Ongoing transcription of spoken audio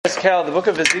Yechezkel, the book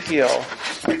of Ezekiel,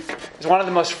 is one of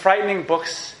the most frightening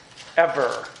books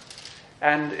ever.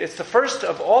 And it's the first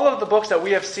of all of the books that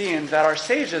we have seen that our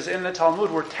sages in the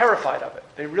Talmud were terrified of it.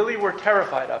 They really were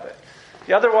terrified of it.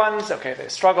 The other ones, okay, they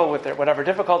struggle with their whatever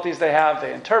difficulties they have,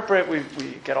 they interpret, we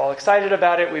get all excited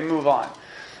about it, we move on.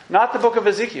 Not the book of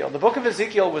Ezekiel. The book of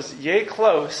Ezekiel was yay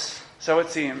close, so it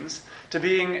seems, to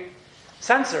being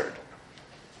censored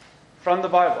from the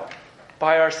Bible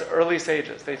by our early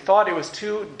sages. They thought it was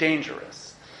too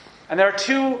dangerous. And there are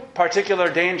two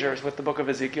particular dangers with the book of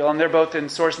Ezekiel, and they're both in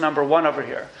source number 1 over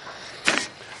here.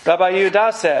 Rabbi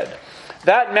Yehuda said,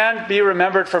 "That man be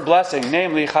remembered for blessing,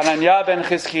 namely Hananiah ben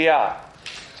Chizkiah.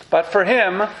 But for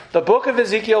him, the book of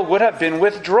Ezekiel would have been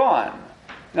withdrawn."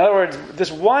 In other words,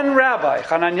 this one rabbi,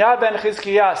 Hananiah ben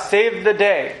Chizkiah, saved the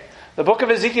day. The book of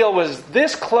Ezekiel was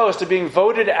this close to being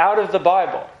voted out of the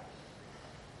Bible.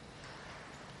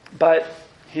 But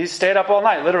he stayed up all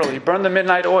night, literally. He burned the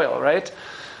midnight oil, right?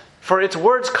 For its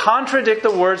words contradict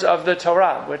the words of the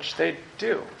Torah, which they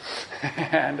do.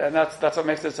 and that's what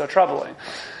makes it so troubling.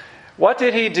 What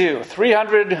did he do?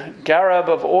 300 garab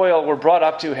of oil were brought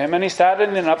up to him, and he sat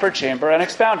in an upper chamber and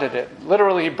expounded it.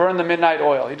 Literally, he burned the midnight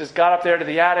oil. He just got up there to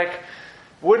the attic,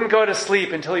 wouldn't go to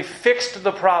sleep until he fixed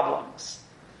the problems.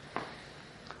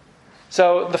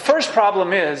 So the first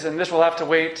problem is, and this will have to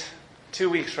wait 2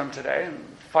 weeks from today,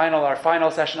 our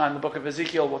final session on the book of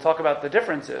Ezekiel, we'll talk about the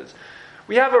differences.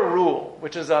 We have a rule,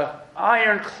 which is an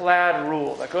ironclad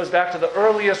rule that goes back to the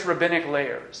earliest rabbinic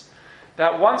layers,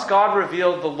 that once God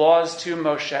revealed the laws to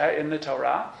Moshe in the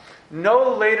Torah,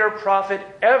 no later prophet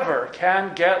ever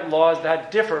can get laws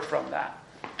that differ from that.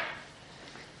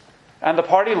 And the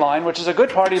party line, which is a good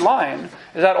party line,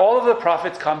 is that all of the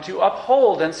prophets come to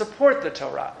uphold and support the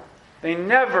Torah. They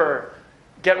never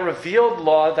get revealed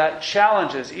law that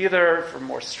challenges, either for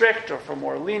more strict or for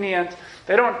more lenient.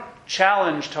 They don't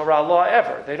challenge Torah law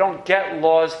ever. They don't get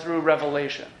laws through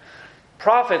revelation.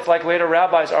 Prophets, like later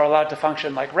rabbis, are allowed to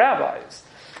function like rabbis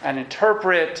and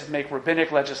interpret, make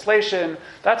rabbinic legislation.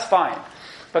 That's fine.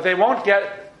 But they won't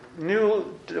get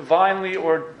new divinely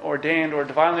ordained or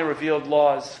divinely revealed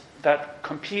laws that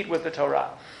compete with the Torah.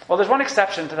 Well, there's one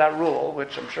exception to that rule,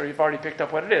 which I'm sure you've already picked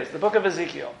up what it is. The book of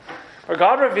Ezekiel, where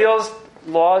God reveals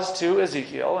laws to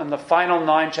Ezekiel in the final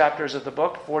 9 chapters of the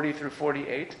book, 40 through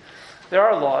 48. There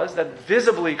are laws that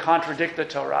visibly contradict the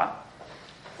Torah,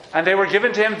 and they were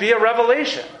given to him via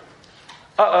revelation.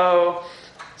 So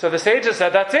the sages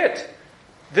said, that's it.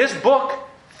 This book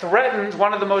threatens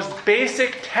one of the most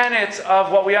basic tenets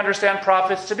of what we understand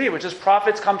prophets to be, which is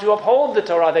prophets come to uphold the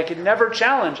Torah. They can never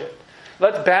challenge it.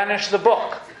 Let's banish the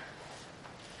book.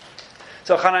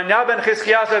 So Hananiah ben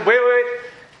Chizkiah said, wait,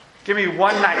 give me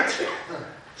one night.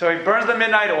 So he burns the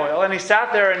midnight oil, and he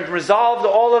sat there and resolved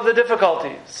all of the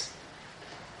difficulties.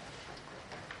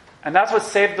 And that's what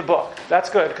saved the book.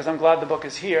 That's good, because I'm glad the book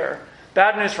is here.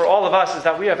 Bad news for all of us is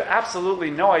that we have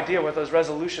absolutely no idea what those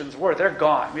resolutions were. They're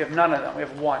gone. We have none of them. We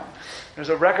have one. There's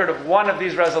a record of one of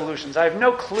these resolutions. I have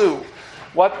no clue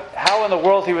how in the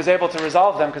world he was able to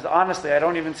resolve them, because honestly, I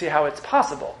don't even see how it's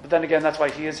possible. But then again, that's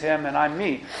why he is him and I'm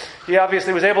me. He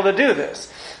obviously was able to do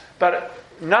this. But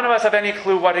none of us have any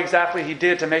clue what exactly he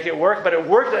did to make it work, but it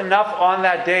worked enough on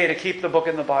that day to keep the book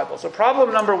in the Bible. So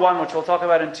problem number 1, which we'll talk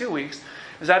about in 2 weeks,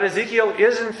 is that Ezekiel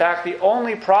is in fact the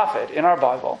only prophet in our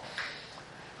Bible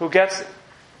who gets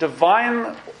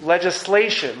divine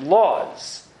legislation,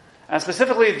 laws. And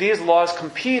specifically, these laws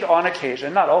compete on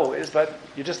occasion, not always, but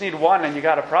you just need one and you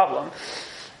got a problem.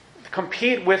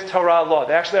 Compete with Torah law.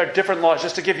 They actually are different laws,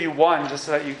 just to give you one, just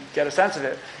so that you get a sense of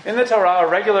it. In the Torah, a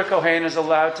regular Kohen is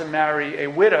allowed to marry a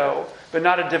widow, but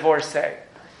not a divorcee.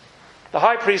 The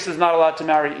high priest is not allowed to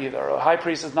marry either. A high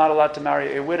priest is not allowed to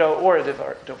marry a widow or a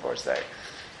divorcee.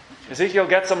 Ezekiel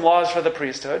gets some laws for the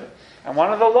priesthood, and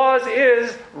one of the laws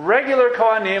is regular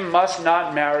Kohanim must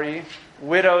not marry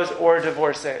widows or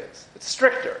divorcees. It's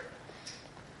stricter.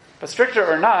 But stricter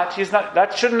or not,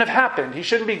 that shouldn't have happened. He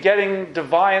shouldn't be getting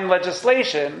divine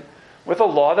legislation with a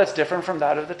law that's different from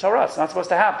that of the Torah. It's not supposed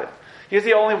to happen. He's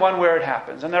the only one where it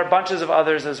happens. And there are bunches of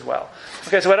others as well.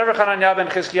 Okay, so whatever Hananiah ben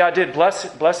Chizkiah did,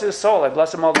 bless his soul. I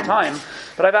bless him all the time.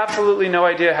 But I have absolutely no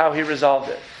idea how he resolved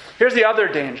it. Here's the other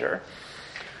danger.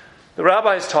 The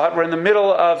rabbis taught, we're in the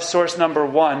middle of source number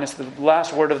 1, it's the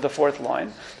last word of the 4th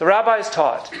line. The rabbis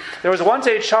taught, there was once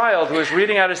a child who was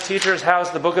reading at his teacher's house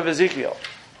the book of Ezekiel.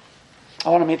 I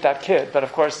want to meet that kid, but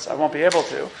of course I won't be able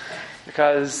to,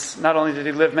 because not only did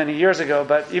he live many years ago,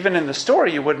 but even in the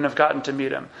story you wouldn't have gotten to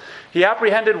meet him. He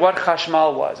apprehended what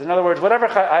chashmal was. In other words,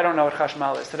 I don't know what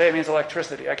chashmal is. Today it means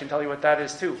electricity. I can tell you what that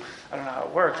is too. I don't know how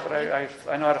it works, but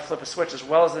I know how to flip a switch as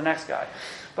well as the next guy.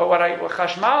 But what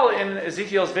Chashmal in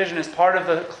Ezekiel's vision is part of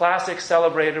the classic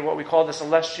celebrated, what we call the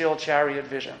celestial chariot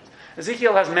vision.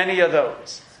 Ezekiel has many of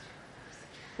those.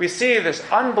 We see this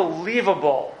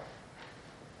unbelievable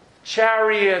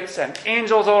chariots and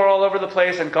angels are all over the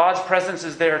place, and God's presence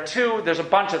is there too. There's a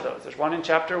bunch of those. There's one in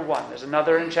chapter 1. There's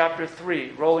another in chapter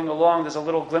 3. Rolling along, there's a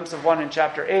little glimpse of one in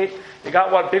chapter 8. You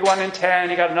got one big one in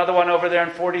 10. You got another one over there in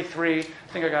 43. I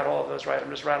think I got all of those right. I'm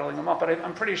just rattling them up, but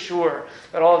I'm pretty sure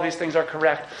that all of these things are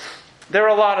correct. There are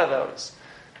a lot of those.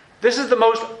 This is the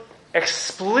most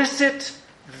explicit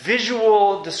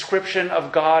visual description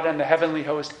of God and the heavenly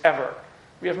host ever.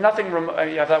 We have nothing.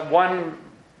 You have that one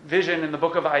vision in the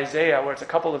book of Isaiah where it's a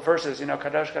couple of verses,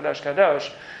 Kadosh, Kadosh,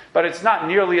 Kadosh, but it's not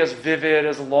nearly as vivid,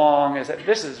 as long as it.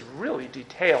 This is really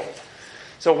detailed.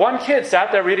 So one kid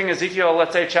sat there reading Ezekiel,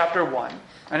 let's say chapter 1,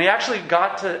 and he actually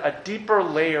got to a deeper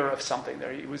layer of something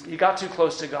there. He got too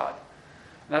close to God.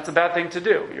 And that's a bad thing to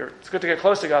do. It's good to get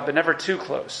close to God, but never too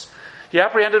close. He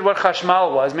apprehended what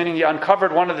Chashmal was, meaning he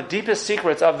uncovered one of the deepest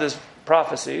secrets of this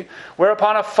prophecy,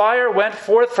 whereupon a fire went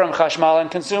forth from Chashmal and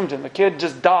consumed him. The kid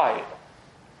just died.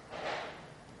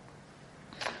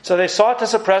 So they sought to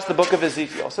suppress the book of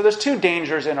Ezekiel. So there's two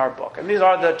dangers in our book, and these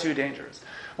are the two dangers.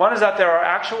 One is that there are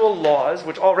actual laws,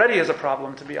 which already is a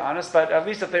problem, to be honest, but at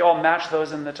least if they all match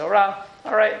those in the Torah,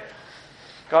 all right.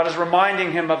 God is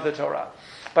reminding him of the Torah.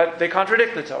 But they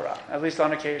contradict the Torah, at least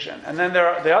on occasion. And then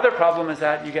the other problem is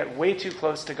that you get way too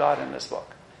close to God in this book.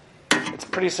 It's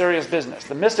pretty serious business.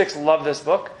 The mystics love this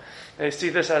book. They see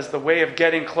this as the way of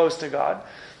getting close to God.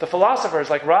 The philosophers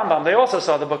like Rambam, they also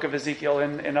saw the book of Ezekiel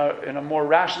in a more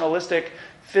rationalistic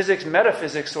physics,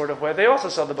 metaphysics sort of way. They also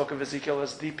saw the book of Ezekiel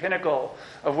as the pinnacle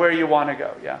of where you want to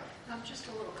go. Yeah. I'm just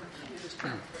a little confused.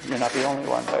 You're not the only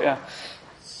one, but yeah.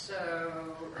 So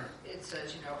it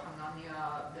says,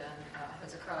 Hananiah, then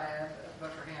Hezekiah,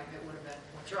 but for him it would have been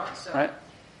withdrawn. So right.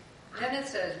 Then it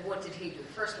says, what did he do?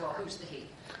 First of all, who's the he?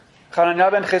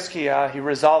 Hananiah ben Chizkiah, he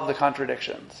resolved the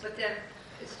contradictions. But then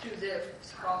it's through the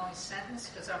following sentence,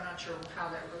 because I'm not sure how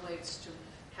that relates to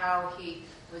how he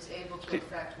was able to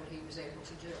effect what he was able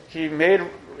to do.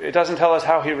 It doesn't tell us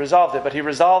how he resolved it, but he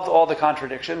resolved all the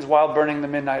contradictions while burning the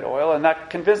midnight oil, and that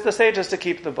convinced the sages to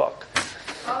keep the book.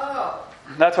 Oh.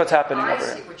 That's what's happening over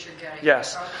here. I see what you're getting.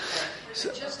 Yes. Okay.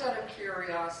 So, just out of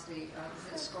curiosity,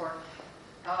 this score,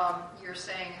 you're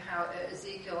saying how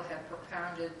Ezekiel had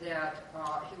propounded that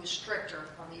he was stricter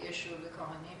on the issue of the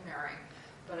Kohanim marrying.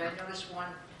 But I noticed one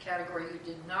category you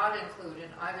did not include in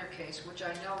either case, which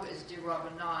I know is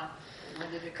D'Rabbanan.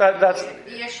 That's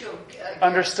the issue of...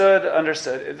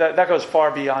 Understood. That goes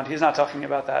far beyond. He's not talking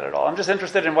about that at all. I'm just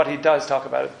interested in what he does talk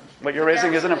about. What you're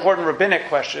raising is an important rabbinic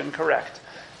question, correct.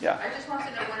 Yeah. I just want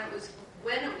to know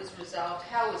when it was resolved,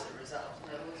 how was it resolved?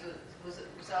 Was it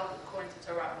resolved according to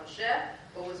Torah Moshe,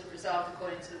 or was it resolved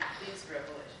according to these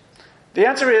revelations? The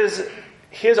answer is,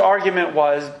 his argument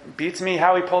beats me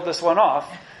how he pulled this one off,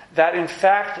 that in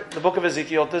fact the book of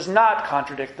Ezekiel does not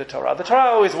contradict the Torah. The Torah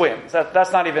always wins.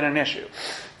 That's not even an issue.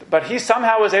 But he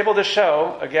somehow was able to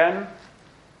show, again,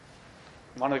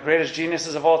 one of the greatest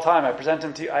geniuses of all time. I present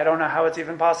him to you. I don't know how it's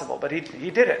even possible, but he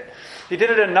did it. He did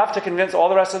it enough to convince all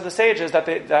the rest of the sages that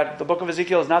the book of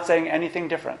Ezekiel is not saying anything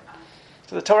different.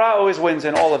 So the Torah always wins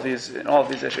in all of these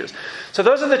issues. So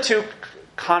those are the two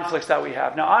conflicts that we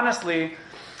have. Now, honestly,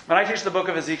 when I teach the book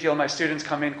of Ezekiel, my students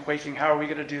come in quaking, how are we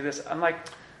going to do this? I'm like,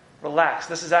 relax.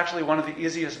 This is actually one of the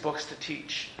easiest books to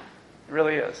teach. It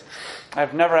really is.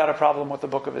 I've never had a problem with the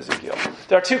book of Ezekiel.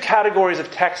 There are two categories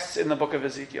of texts in the book of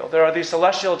Ezekiel. There are the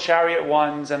celestial chariot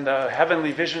ones and the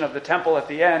heavenly vision of the temple at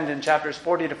the end in chapters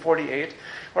 40 to 48,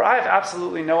 where I have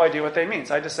absolutely no idea what they mean.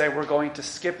 So I just say we're going to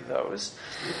skip those.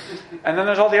 And then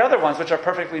there's all the other ones which are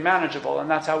perfectly manageable, and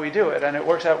that's how we do it. And it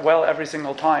works out well every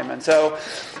single time. And so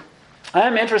I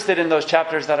am interested in those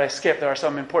chapters that I skip. There are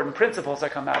some important principles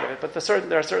that come out of it, but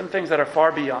there are certain things that are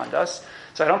far beyond us.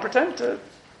 So I don't pretend to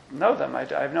know them. I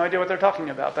have no idea what they're talking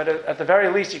about. But at the very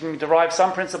least, you can derive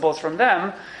some principles from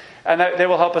them, and they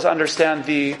will help us understand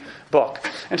the book.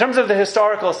 In terms of the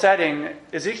historical setting,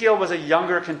 Ezekiel was a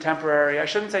younger contemporary. I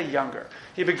shouldn't say younger.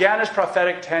 He began his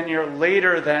prophetic tenure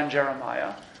later than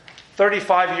Jeremiah,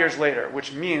 35 years later,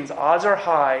 which means odds are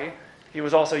high he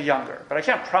was also younger. But I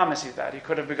can't promise you that. He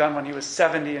could have begun when he was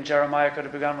 70, and Jeremiah could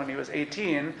have begun when he was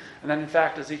 18, and then in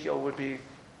fact Ezekiel would be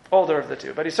older of the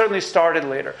two. But he certainly started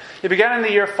later. He began in the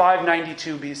year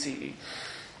 592 BCE.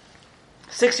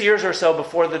 6 years or so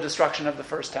before the destruction of the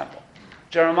first temple.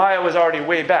 Jeremiah was already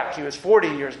way back. He was 40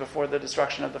 years before the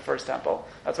destruction of the first temple.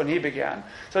 That's when he began.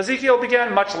 So Ezekiel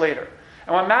began much later.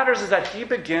 And what matters is that he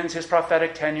begins his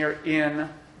prophetic tenure in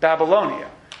Babylonia,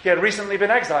 He had recently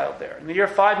been exiled there. In the year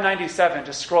 597,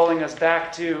 just scrolling us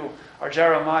back to our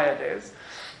Jeremiah days,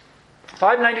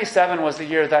 597 was the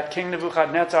year that King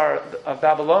Nebuchadnezzar of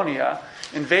Babylonia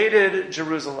invaded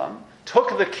Jerusalem,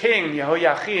 took the king,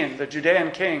 Jehoiachin, the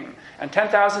Judean king, and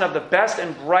 10,000 of the best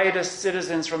and brightest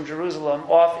citizens from Jerusalem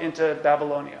off into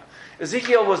Babylonia.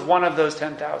 Ezekiel was one of those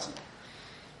 10,000. So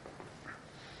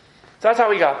that's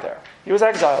how he got there. He was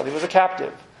exiled. He was a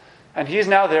captive. And he's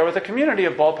now there with a community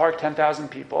of ballpark 10,000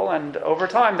 people. And over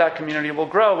time, that community will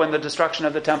grow when the destruction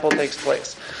of the temple takes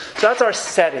place. So that's our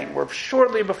setting. We're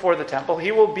shortly before the temple.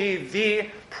 He will be the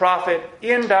prophet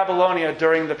in Babylonia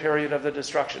during the period of the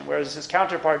destruction, whereas his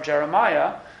counterpart,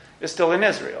 Jeremiah, is still in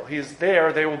Israel. He's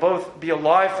there. They will both be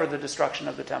alive for the destruction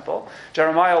of the temple.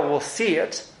 Jeremiah will see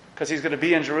it, because he's going to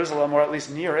be in Jerusalem, or at least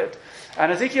near it.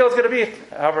 And Ezekiel is going to be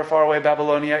however far away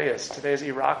Babylonia is. Today's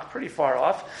Iraq, pretty far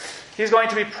off. He's going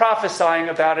to be prophesying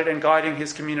about it and guiding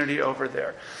his community over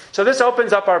there. So this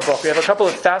opens up our book. We have a couple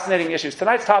of fascinating issues.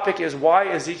 Tonight's topic is why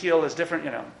Ezekiel is different.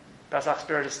 Pesach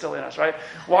spirit is still in us, right?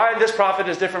 Why this prophet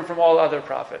is different from all other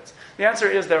prophets. The answer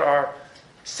is there are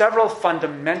several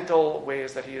fundamental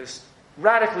ways that he is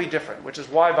radically different, which is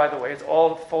why, by the way, it's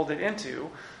all folded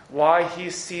into why he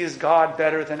sees God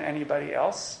better than anybody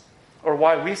else, or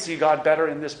why we see God better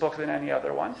in this book than any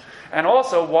other one, and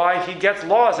also why he gets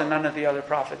laws and none of the other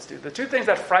prophets do. The two things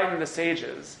that frighten the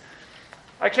sages,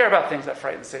 I care about things that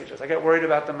frighten sages. I get worried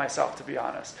about them myself, to be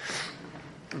honest.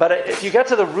 But if you get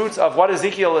to the roots of what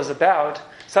Ezekiel is about,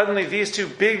 suddenly these two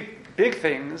big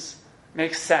things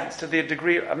make sense to the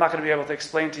degree, I'm not going to be able to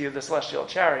explain to you the celestial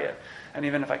chariot. And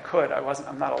even if I could,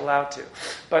 I'm not allowed to.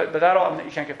 But that all,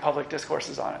 you can't give public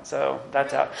discourses on it. So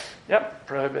that's out. Yep,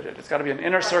 prohibited. It's got to be an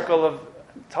inner circle of,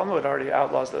 Talmud already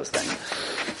outlaws those things.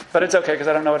 But it's okay, because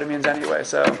I don't know what it means anyway.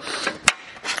 So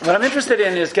what I'm interested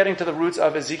in is getting to the roots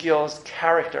of Ezekiel's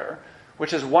character,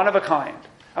 which is one of a kind.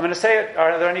 I'm going to say it,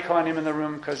 are there any Kohanim in the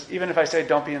room? Because even if I say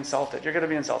don't be insulted, you're going to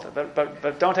be insulted.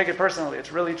 But don't take it personally.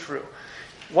 It's really true.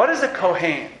 What is a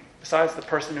Kohen? Besides the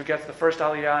person who gets the first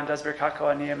Aliyah and does Birkat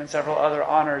Kohanim and several other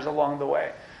honors along the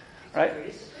way. Right?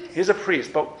 He's a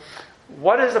priest. But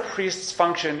what is a priest's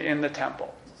function in the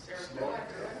temple?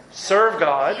 Serve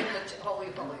God.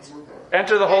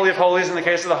 Enter the Holy of Holies in the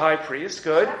case of the high priest.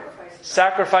 Good.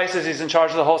 Sacrifices. He's in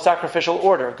charge of the whole sacrificial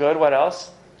order. Good. What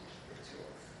else?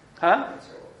 Huh?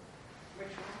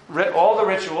 All the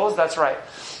rituals. That's right.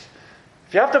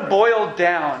 If you have to boil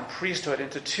down priesthood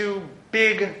into two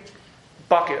big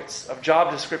buckets of job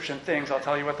description things, I'll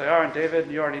tell you what they are, and David,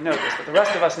 you already know this, but the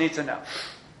rest of us need to know.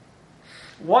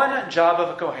 One job of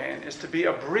a Kohen is to be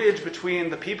a bridge between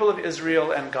the people of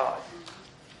Israel and God.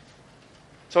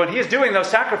 So when he is doing those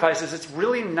sacrifices, it's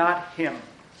really not him.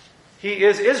 He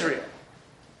is Israel.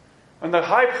 When the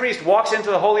high priest walks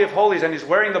into the Holy of Holies and he's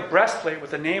wearing the breastplate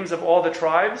with the names of all the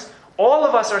tribes, all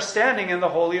of us are standing in the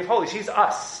Holy of Holies. He's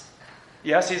us.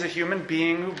 Yes, he's a human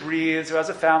being who breathes, who has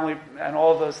a family, and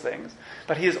all of those things.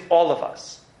 But he is all of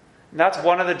us. And that's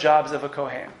one of the jobs of a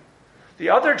Kohen. The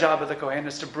other job of the Kohen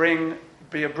is to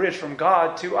be a bridge from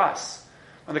God to us.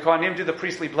 When the Kohanim do the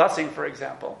priestly blessing, for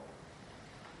example,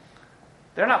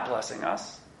 they're not blessing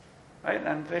us, right?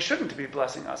 And they shouldn't be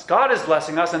blessing us. God is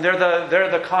blessing us, and they're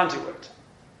the conduit.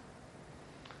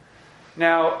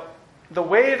 Now, the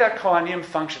way that Kohanim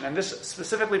function, and this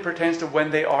specifically pertains to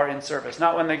when they are in service,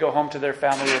 not when they go home to their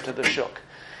family or to the shuk.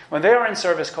 When they are in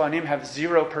service, Kohanim have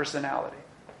zero personality.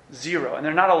 Zero. And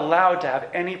they're not allowed to have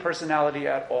any personality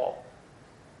at all.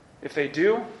 If they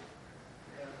do,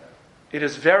 it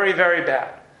is very, very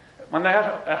bad. When they're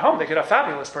at home, they could have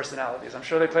fabulous personalities. I'm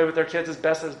sure they play with their kids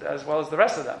as well as the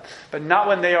rest of them. But not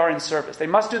when they are in service. They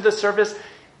must do the service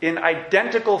in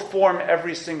identical form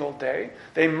every single day.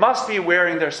 They must be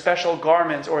wearing their special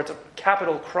garments, or it's a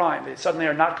capital crime. They suddenly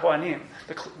are not Kohanim.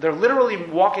 They're literally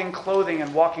walking clothing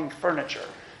and walking furniture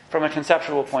from a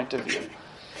conceptual point of view.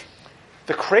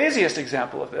 The craziest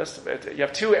example of this, you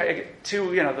have two,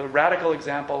 the radical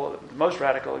example, the most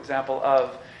radical example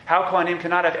of how Kohanim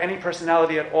cannot have any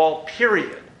personality at all,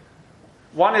 period.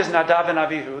 One is Nadav and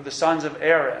Avihu, the sons of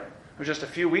Aaron, who just a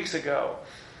few weeks ago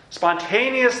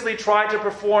spontaneously tried to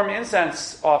perform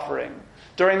incense offering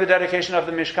during the dedication of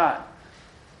the Mishkan.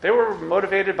 They were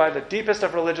motivated by the deepest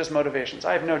of religious motivations.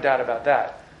 I have no doubt about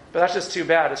that. But that's just too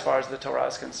bad as far as the Torah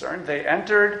is concerned. They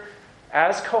entered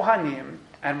as Kohanim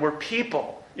and were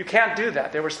people. You can't do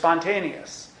that. They were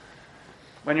spontaneous.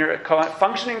 When you're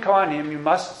functioning Kohanim, you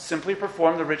must simply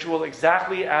perform the ritual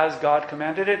exactly as God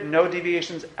commanded it. No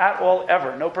deviations at all,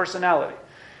 ever. No personality.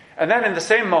 And then in the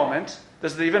same moment,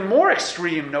 this is even more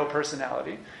extreme no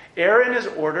personality, Aaron is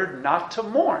ordered not to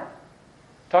mourn.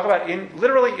 Talk about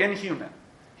literally inhuman.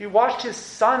 He watched his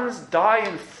sons die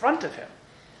in front of him.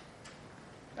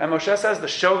 And Moshe says the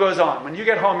show goes on. When you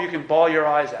get home, you can bawl your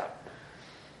eyes out.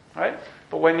 Right?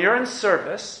 But when you're in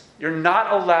service, you're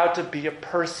not allowed to be a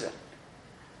person.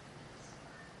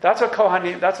 That's what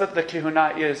Kohanim, that's what the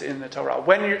Kehuna is in the Torah.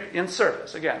 When you're in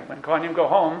service, again, when Kohanim go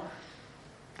home,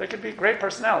 they could be great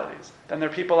personalities. Then they're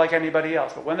people like anybody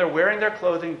else. But when they're wearing their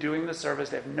clothing, doing the service,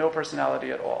 they have no personality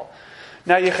at all.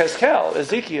 Now Yechezkel,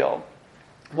 Ezekiel,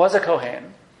 was a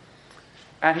Kohen,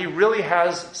 and he really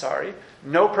has,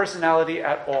 no personality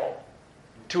at all.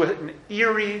 To an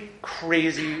eerie,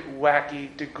 crazy,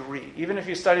 wacky degree. Even if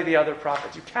you study the other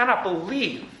prophets, you cannot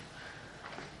believe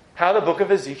how the book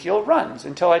of Ezekiel runs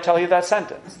until I tell you that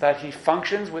sentence, that he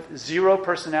functions with zero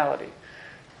personality.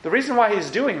 The reason why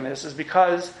he's doing this is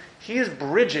because he is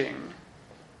bridging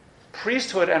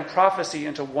priesthood and prophecy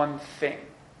into one thing.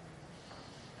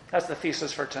 That's the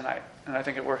thesis for tonight, and I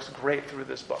think it works great through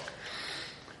this book.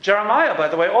 Jeremiah, by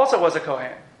the way, also was a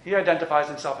Kohen. He identifies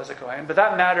himself as a Kohen, but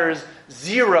that matters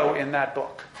zero in that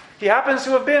book. He happens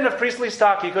to have been of priestly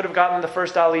stock. He could have gotten the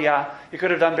first Aliyah. He could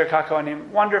have done Birkat Kohanim.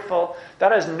 Wonderful.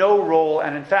 That has no role.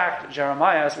 And in fact,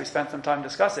 Jeremiah, as we spent some time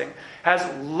discussing, has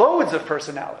loads of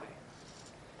personality.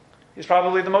 He's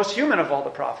probably the most human of all the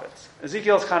prophets.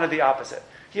 Ezekiel is kind of the opposite.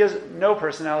 He has no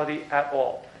personality at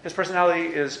all. His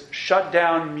personality is shut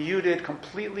down, muted,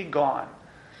 completely gone.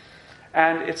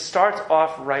 And it starts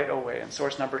off right away in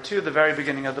source number 2, the very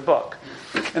beginning of the book.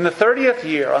 In the 30th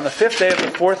year, on the 5th day of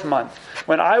the 4th month,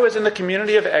 when I was in the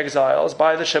community of exiles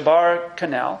by the Chebar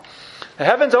Canal, the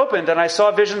heavens opened and I saw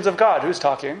visions of God. Who's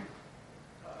talking?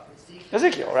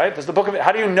 Ezekiel, right? There's the book of it.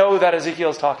 How do you know that Ezekiel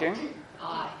is talking?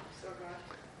 I.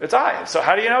 It's I. So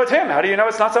how do you know it's him? How do you know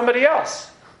it's not somebody else?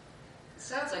 It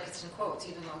sounds like it's in quotes,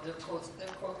 even though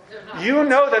they're not. You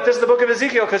know that this is the book of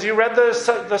Ezekiel because you read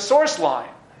the source line.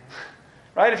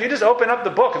 Right? If you just open up the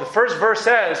book, the first verse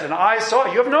says, and I saw,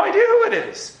 you have no idea who it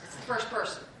is. It's the first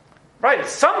person. Right,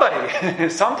 it's somebody.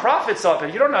 Some prophet saw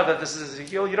it. You don't know that this is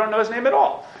Ezekiel. You don't know his name at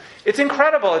all. It's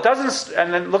incredible. It doesn't.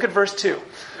 And then look at verse 2.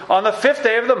 On the 5th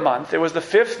day of the month, it was the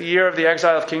 5th year of the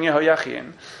exile of King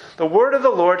Yehoiachin, the word of the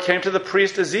Lord came to the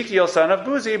priest Ezekiel, son of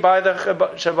Buzi, by the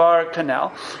Chebar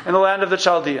Canal, in the land of the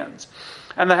Chaldeans.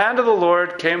 And the hand of the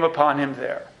Lord came upon him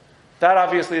there. That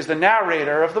obviously is the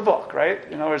narrator of the book, right?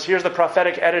 In other words, here's the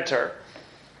prophetic editor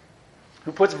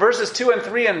who puts verses 2 and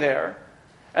 3 in there.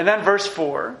 And then verse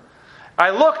 4. I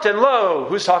looked and lo,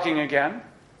 who's talking again?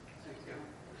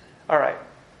 All right.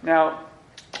 Now,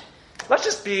 let's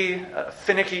just be a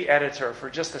finicky editor for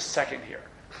just a second here.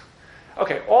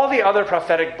 Okay, all the other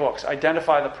prophetic books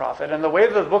identify the prophet, and the way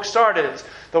the book started is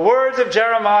the words of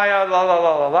Jeremiah, la la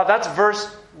la la la. That's verse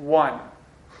 1.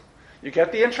 You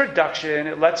get the introduction,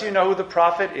 it lets you know who the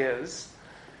prophet is,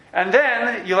 and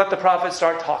then you let the prophet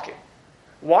start talking.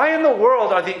 Why in the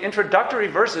world are the introductory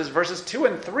verses 2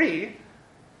 and 3,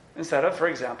 instead of, for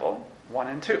example, 1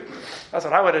 and 2? That's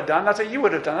what I would have done. That's what you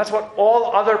would have done. That's what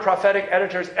all other prophetic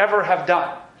editors ever have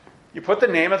done. You put the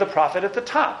name of the prophet at the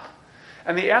top.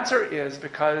 And the answer is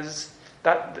because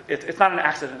it's not an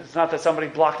accident. It's not that somebody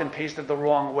blocked and pasted the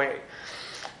wrong way.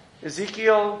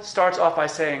 Ezekiel starts off by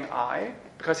saying I,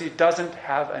 because he doesn't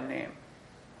have a name.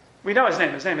 We know his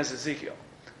name. His name is Ezekiel.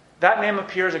 That name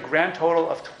appears a grand total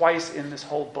of twice in this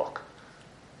whole book.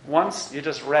 Once, you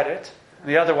just read it. And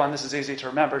the other one, this is easy to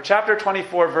remember. Chapter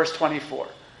 24, verse 24.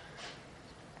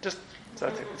 So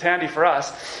it's handy for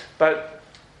us. But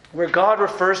where God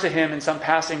refers to him in some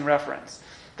passing reference.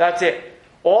 That's it.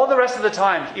 All the rest of the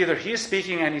time, either he's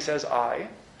speaking and he says I.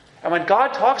 And when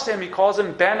God talks to him, he calls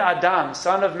him Ben Adam,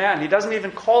 son of man. He doesn't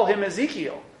even call him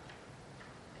Ezekiel.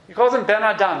 He calls him Ben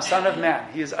Adam, son of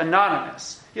man. He is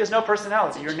anonymous. He has no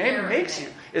personality. Your name makes you.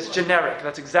 It's generic.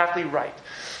 That's exactly right.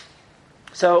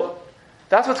 So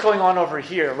that's what's going on over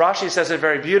here. Rashi says it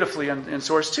very beautifully in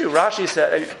source 2.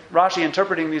 Rashi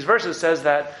interpreting these verses says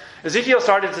that Ezekiel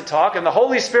started to talk and the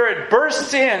Holy Spirit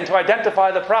bursts in to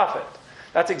identify the prophet.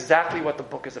 That's exactly what the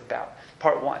book is about.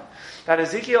 Part 1. That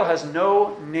Ezekiel has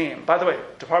no name. By the way,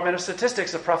 Department of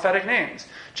Statistics of prophetic names.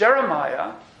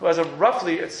 Jeremiah, who has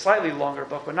a slightly longer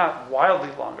book, but not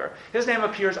wildly longer, his name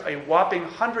appears a whopping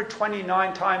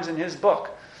 129 times in his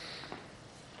book.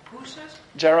 Who says?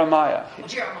 Jeremiah.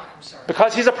 Jeremiah, I'm sorry.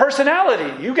 Because he's a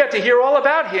personality. You get to hear all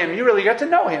about him. You really get to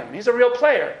know him. He's a real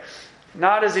player.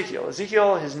 Not Ezekiel.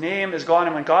 Ezekiel, his name is gone,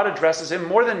 and when God addresses him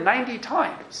more than 90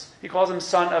 times, he calls him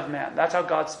Son of Man. That's how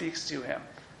God speaks to him.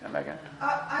 Yeah, Megan?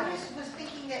 I just was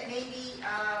thinking that maybe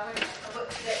I meet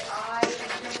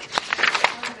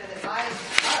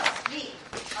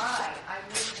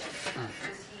him,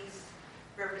 because he's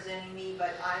representing me,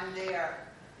 but I'm there.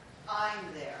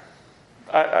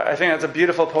 I think that's a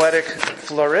beautiful poetic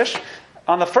flourish.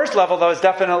 On the first level, though, it's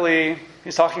definitely,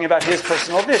 he's talking about his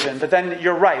personal vision. But then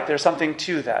you're right, there's something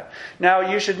to that. Now,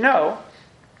 you should know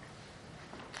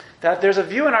that there's a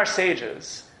view in our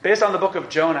sages, based on the book of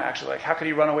Jonah, actually, like how could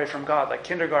he run away from God? Like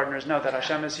kindergartners know that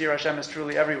Hashem is here, Hashem is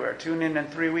truly everywhere. Tune in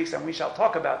 3 weeks and we shall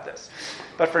talk about this.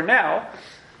 But for now,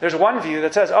 there's one view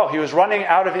that says, he was running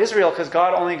out of Israel because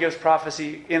God only gives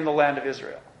prophecy in the land of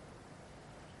Israel.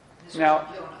 Now,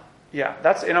 yeah,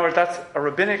 that's, in other words, that's a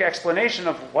rabbinic explanation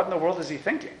of what in the world is he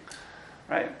thinking,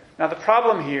 right? Now, the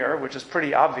problem here, which is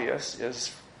pretty obvious,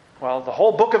 is, the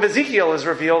whole book of Ezekiel is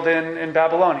revealed in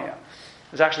Babylonia.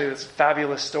 There's actually this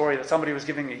fabulous story that somebody was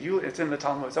giving it's in the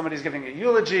Talmud, somebody's giving a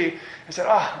eulogy and said,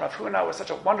 Rav Huna was such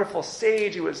a wonderful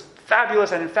sage, he was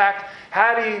fabulous, and in fact,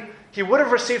 he would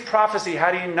have received prophecy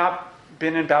had he not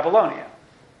been in Babylonia.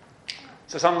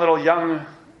 So some little young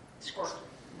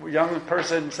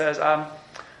person says,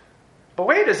 but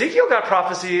wait, Ezekiel got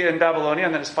prophecy in Babylonia,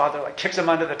 and then his father kicks him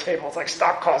under the table. It's like,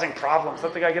 stop causing problems.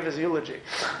 Let the guy give his eulogy.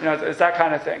 It's that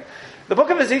kind of thing. The book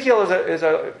of Ezekiel is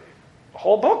a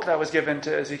whole book that was given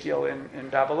to Ezekiel in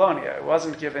Babylonia. It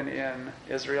wasn't given in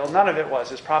Israel. None of it was.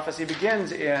 His prophecy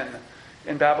begins in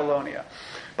Babylonia.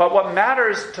 But what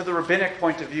matters to the rabbinic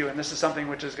point of view, and this is something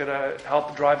which is going to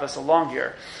help drive us along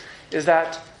here, is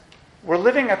that we're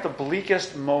living at the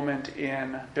bleakest moment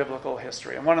in biblical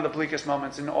history, and one of the bleakest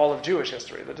moments in all of Jewish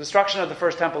history. The destruction of the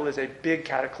first temple is a big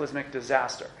cataclysmic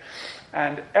disaster.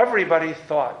 And everybody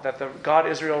thought that the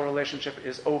God-Israel relationship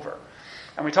is over.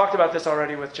 And we talked about this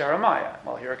already with Jeremiah.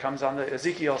 Well, here it comes on the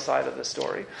Ezekiel side of the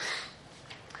story.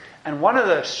 And one of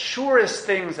the surest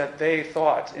things that they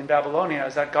thought in Babylonia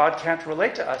is that God can't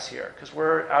relate to us here because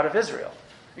we're out of Israel.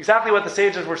 Exactly what the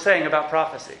sages were saying about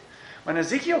prophecy. When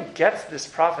Ezekiel gets this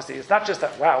prophecy, it's not just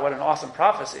that, wow, what an awesome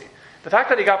prophecy. The fact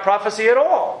that he got prophecy at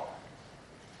all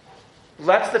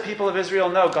lets the people of Israel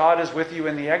know God is with you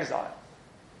in the exile.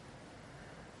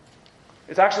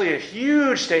 It's actually a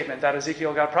huge statement that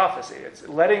Ezekiel got prophecy. It's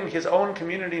letting his own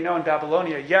community know in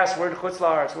Babylonia, yes, we're in Chutz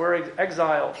La'aretz, we're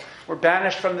exiled, we're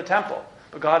banished from the temple,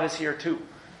 but God is here too.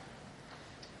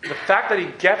 The fact that he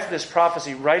gets this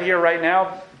prophecy right here, right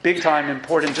now, big time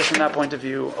important just from that point of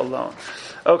view alone.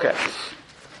 Okay.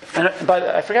 But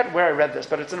I forget where I read this,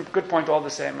 but it's a good point all the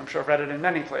same. I'm sure I've read it in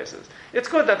many places. It's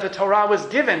good that the Torah was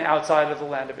given outside of the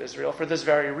land of Israel for this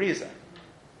very reason.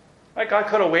 Right? God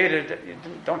could have waited. You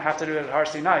don't have to do it at Har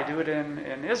Sinai. Do it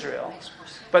in Israel.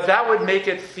 But that would make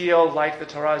it feel like the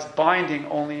Torah is binding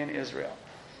only in Israel.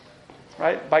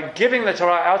 Right? By giving the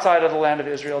Torah outside of the land of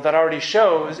Israel, that already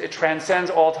shows it transcends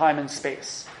all time and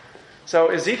space. So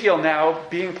Ezekiel now,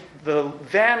 being the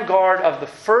vanguard of the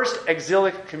first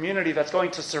exilic community that's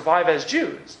going to survive as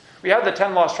Jews. We have the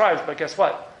 10 lost tribes, but guess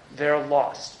what? They're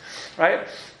lost. Right?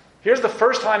 Here's the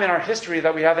first time in our history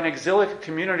that we have an exilic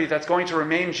community that's going to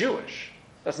remain Jewish.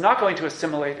 That's not going to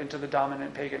assimilate into the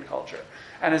dominant pagan culture.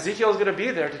 And Ezekiel is going to be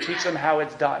there to teach them how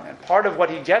it's done. And part of what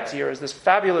he gets here is this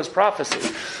fabulous prophecy,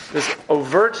 this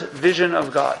overt vision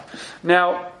of God.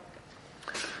 Now,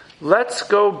 let's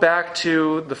go back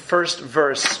to the first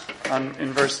verse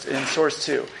in source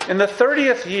 2. In the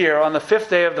 30th year, on the 5th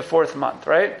day of the 4th month,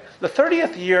 right? The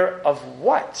 30th year of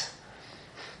what?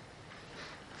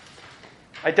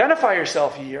 Identify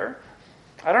yourself year.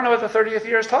 I don't know what the 30th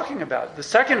year is talking about. The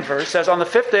second verse says, on the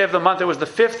 5th day of the month, it was the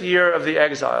 5th year of the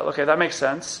exile. Okay, that makes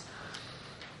sense.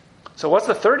 So what's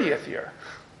the 30th year?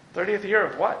 30th year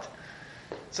of what?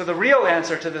 So the real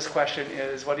answer to this question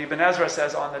is what Ibn Ezra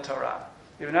says on the Torah.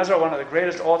 Ibn Ezra, one of the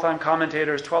greatest all-time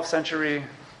commentators, 12th century,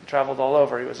 traveled all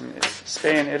over. He was in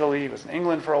Spain, Italy, he was in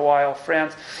England for a while,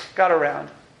 France, got around.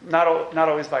 Not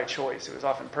always by choice. He was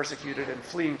often persecuted and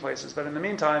fleeing places. But in the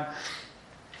meantime,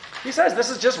 he says this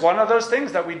is just one of those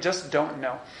things that we just don't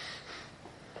know.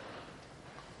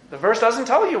 The verse doesn't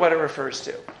tell you what it refers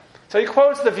to. So he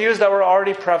quotes the views that were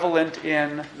already prevalent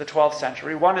in the 12th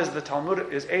century. One is a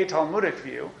Talmudic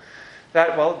view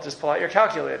that, just pull out your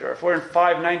calculator. If we're in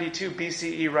 592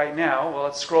 BCE right now,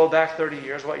 let's scroll back 30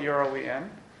 years. What year are we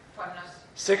in?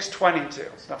 622.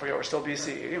 Don't forget we're still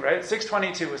BCE, right?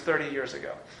 622 was 30 years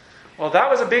ago. Well, that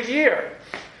was a big year.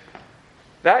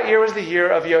 That year was the year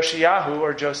of Yoshiyahu,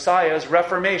 or Josiah's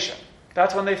Reformation.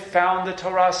 That's when they found the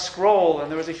Torah scroll,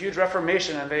 and there was a huge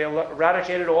Reformation, and they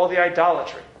eradicated all the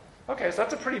idolatry. Okay, so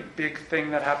that's a pretty big thing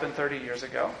that happened 30 years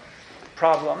ago.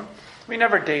 Problem, we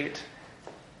never date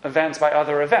events by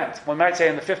other events. One might say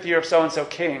in the 5th year of so-and-so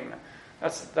king.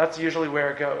 That's usually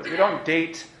where it goes. We don't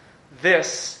date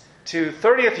this to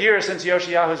 30th year since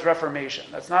Yoshiyahu's Reformation.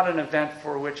 That's not an event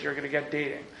for which you're going to get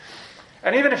dating.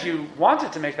 And even if you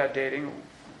wanted to make that dating,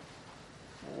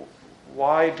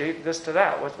 why date this to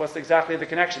that? What's exactly the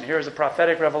connection? Here is a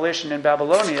prophetic revelation in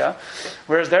Babylonia,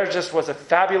 whereas there just was a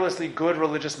fabulously good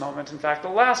religious moment. In fact, the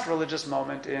last religious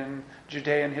moment in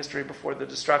Judean history before the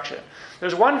destruction.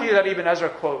 There's one view that Ibn Ezra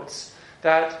quotes,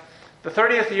 that the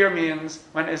 30th year means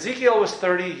when Ezekiel was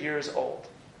 30 years old.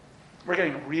 We're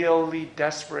getting really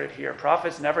desperate here.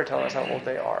 Prophets never tell us how old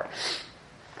they are.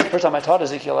 First time I taught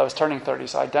Ezekiel, I was turning 30,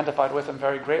 so I identified with him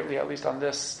very greatly, at least on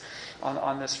this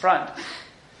front.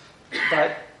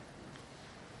 But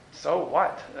so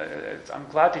what? I'm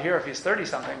glad to hear if he's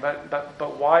 30-something,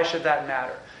 but why should that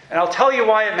matter? And I'll tell you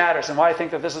why it matters and why I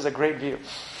think that this is a great view.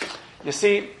 You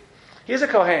see, he's a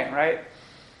Kohen, right?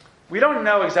 We don't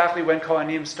know exactly when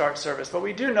Kohanim start service, but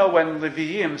we do know when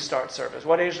Leviim start service.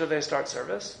 What age do they start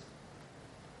service?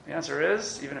 The answer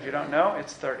is, even if you don't know,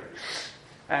 it's 30.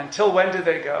 And till when do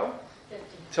they go? 50.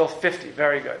 Till 50.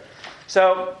 Very good.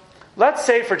 So let's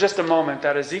say for just a moment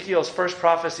that Ezekiel's first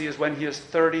prophecy is when he is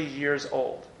 30 years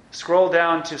old. Scroll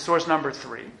down to source number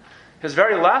 3. His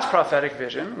very last prophetic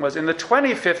vision was in the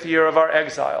 25th year of our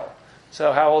exile.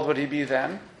 So how old would he be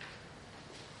then?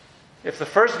 If the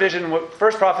first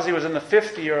prophecy was in the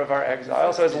 5th year of our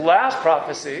exile, so his last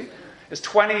prophecy is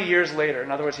 20 years later.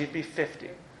 In other words, he'd be 50.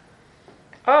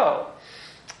 Oh,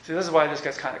 see, this is why this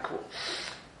gets kind of cool.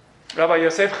 Rabbi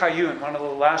Yosef Chayun, one of the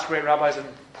last great rabbis in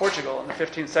Portugal in the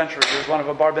 15th century, he was one of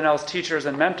Abarbanel's teachers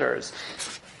and mentors.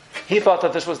 He thought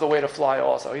that this was the way to fly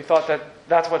also. He thought that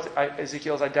that's what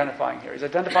Ezekiel's identifying here. He's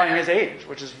identifying his age,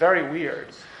 which is very weird.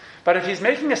 But if he's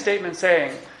making a statement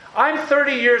saying, I'm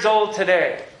 30 years old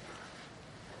today,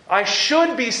 I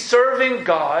should be serving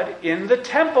God in the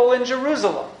temple in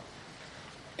Jerusalem.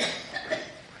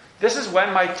 This is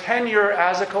when my tenure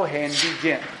as a Kohen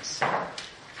begins.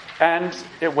 And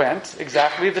it went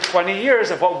exactly the 20 years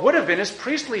of what would have been his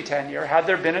priestly tenure had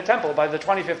there been a temple. By the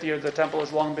 25th year, the temple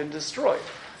has long been destroyed.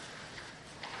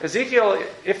 Ezekiel,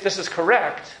 if this is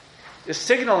correct, is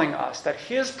signaling us that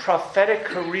his prophetic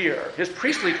career, his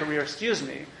priestly career,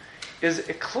 is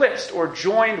eclipsed or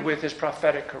joined with his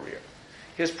prophetic career.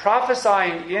 His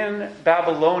prophesying in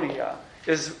Babylonia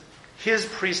is his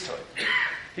priesthood.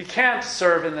 He can't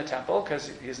serve in the temple because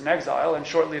he's in exile, and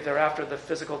shortly thereafter the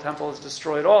physical temple is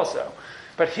destroyed also.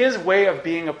 But his way of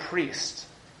being a priest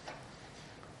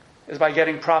is by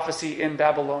getting prophecy in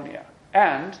Babylonia.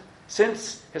 And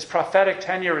since his prophetic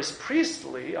tenure is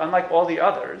priestly, unlike all the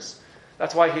others,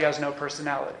 that's why he has no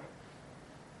personality.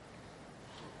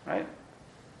 Right?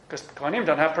 Because Kohanim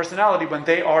don't have personality when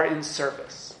they are in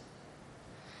service.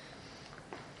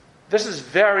 This is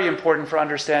very important for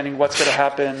understanding what's going to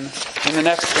happen in the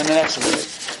next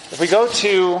week. If we go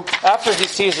to, after he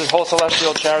sees his whole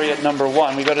celestial chariot, number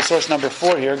 1, we go to source number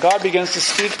 4 here. God begins to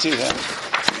speak to him.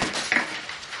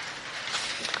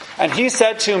 And he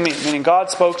said to me, meaning God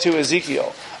spoke to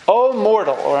Ezekiel, O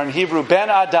mortal, or in Hebrew, Ben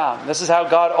Adam. This is how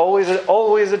God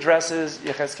always addresses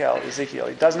Ezekiel.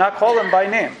 He does not call him by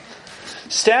name.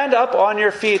 Stand up on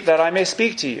your feet that I may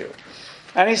speak to you.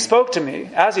 And he spoke to me,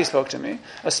 as he spoke to me,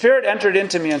 a spirit entered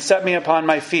into me and set me upon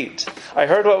my feet. I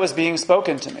heard what was being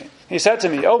spoken to me. He said to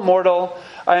me, O mortal,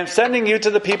 I am sending you to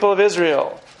the people of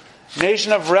Israel,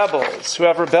 nation of rebels who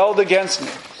have rebelled against me.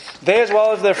 They as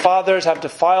well as their fathers have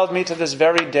defiled me to this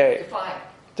very day.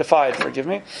 Defied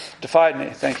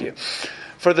me, thank you.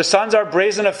 For the sons are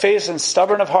brazen of face and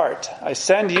stubborn of heart. I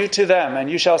send you to them, and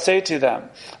you shall say to them,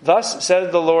 Thus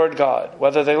says the Lord God,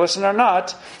 whether they listen or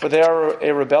not, for they are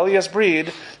a rebellious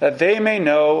breed, that they may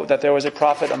know that there was a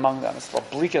prophet among them. It's the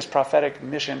bleakest prophetic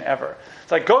mission ever.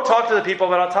 It's like, go talk to the people,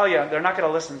 but I'll tell you, they're not going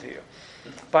to listen to you.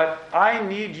 But I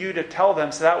need you to tell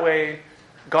them, so that way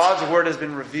God's word has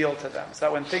been revealed to them. So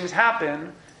that when things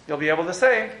happen, you'll be able to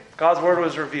say, God's word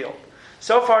was revealed.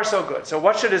 So far, so good. So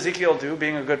what should Ezekiel do,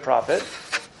 being a good prophet?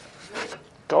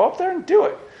 Go up there and do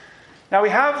it. Now we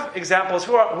have examples.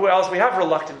 Who else? We have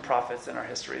reluctant prophets in our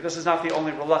history. This is not the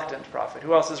only reluctant prophet.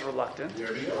 Who else is reluctant?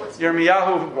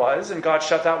 Yirmiyahu was, and God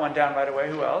shut that one down right away.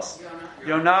 Who else?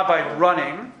 Yonah by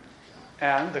running.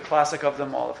 And the classic of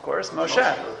them all, of course,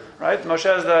 Moshe. Right?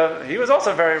 Moshe he was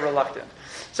also very reluctant.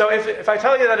 So if I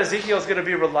tell you that Ezekiel is going to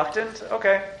be reluctant,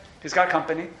 okay, he's got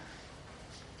company.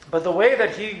 But the way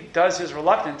that he does his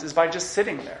reluctance is by just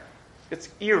sitting there. It's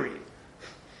eerie.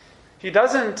 He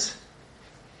doesn't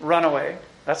run away.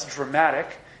 That's dramatic.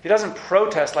 He doesn't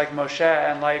protest like Moshe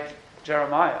and like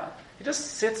Jeremiah. He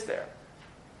just sits there.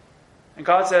 And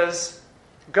God says,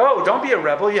 go, don't be a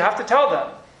rebel. You have to tell them.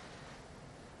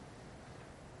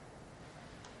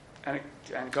 And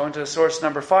And go into source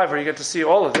number 5 where you get to see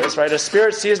all of this, right? A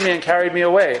spirit seized me and carried me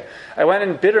away. I went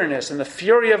in bitterness and the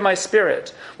fury of my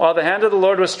spirit, while the hand of the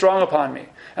Lord was strong upon me.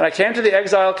 And I came to the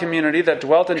exile community that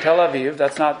dwelt in Tel Aviv.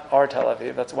 That's not our Tel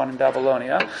Aviv, that's one in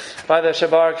Babylonia, by the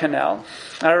Shabar Canal.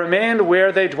 And I remained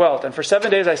where they dwelt. And for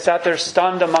 7 days I sat there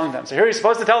stunned among them. So here he's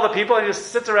supposed to tell the people, and he just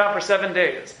sits around for 7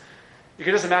 days. You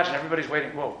can just imagine everybody's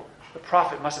waiting. Whoa, the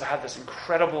prophet must have had this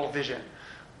incredible vision.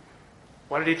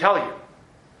 What did he tell you?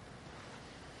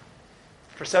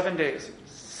 For 7 days, he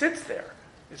sits there.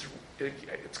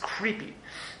 It's creepy.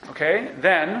 Okay?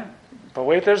 Then, but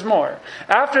wait, there's more.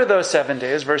 After those 7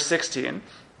 days, verse 16,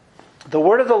 the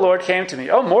word of the Lord came to me.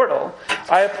 O mortal,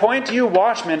 I appoint you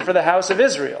watchmen for the house of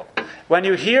Israel. When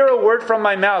you hear a word from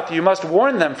my mouth, you must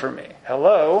warn them for me.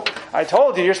 Hello? I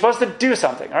told you, you're supposed to do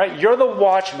something. All right? You're the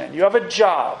watchman. You have a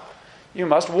job. You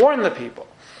must warn the people.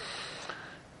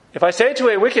 If I say to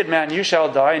a wicked man, you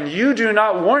shall die, and you do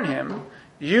not warn him,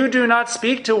 you do not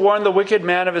speak to warn the wicked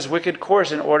man of his wicked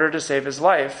course in order to save his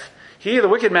life. He, the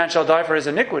wicked man, shall die for his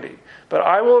iniquity, but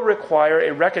I will require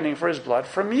a reckoning for his blood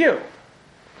from you.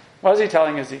 What is he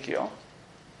telling Ezekiel?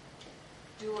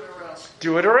 Do it or else.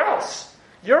 Do it or else.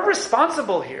 You're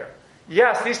responsible here.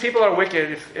 Yes, these people are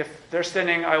wicked. If they're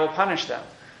sinning, I will punish them.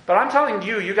 But I'm telling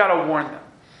you, you got to warn them.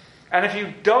 And if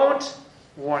you don't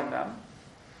warn them,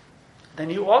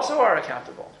 then you also are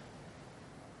accountable.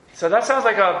 So that sounds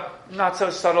like a not so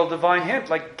subtle divine hint.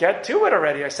 Like, get to it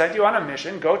already. I sent you on a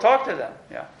mission. Go talk to them.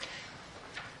 Yeah.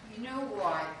 You know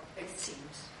why it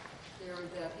seems there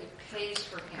that it pays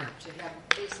for him to have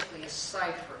basically a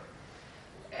cipher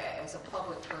as a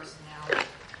public personality,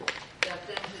 that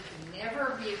then he can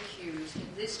never be accused, in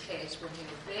this case, when he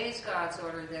obeys God's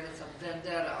order, that it's a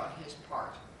vendetta on his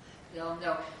part. They'll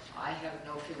know, I have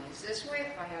no feelings this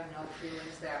way, I have no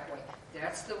feelings that way.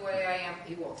 That's the way I am.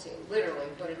 He won't say it literally,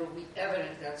 but it'll be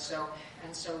evident that's so.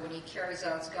 And so when he carries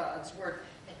out God's word,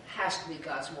 it has to be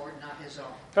God's word, not his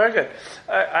own. Very good.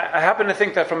 I happen to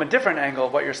think that from a different angle,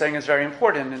 what you're saying is very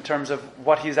important in terms of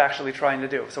what he's actually trying to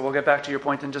do. So we'll get back to your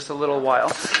point in just a little while.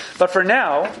 But for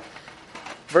now,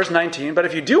 verse 19, but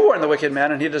if you do warn the wicked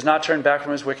man and he does not turn back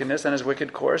from his wickedness and his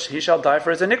wicked course, he shall die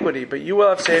for his iniquity, but you will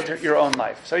have saved your own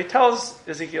life. So he tells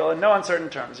Ezekiel in no uncertain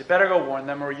terms, you better go warn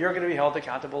them or you're going to be held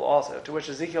accountable also. To which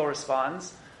Ezekiel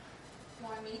responds,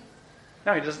 Why me?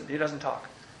 no, he doesn't talk.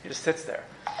 He just sits there.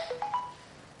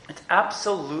 It's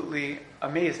absolutely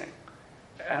amazing.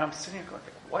 And I'm sitting here going,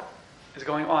 what is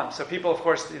going on? So people, of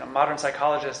course, modern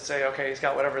psychologists say, okay, he's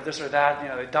got whatever, this or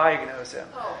that, they diagnose him.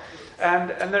 Oh, And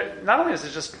not only is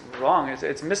it just wrong,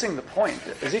 it's missing the point.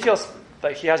 Ezekiel's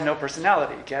like, he has no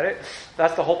personality, get it?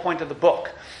 That's the whole point of the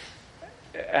book.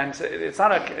 And it's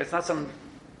not some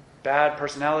bad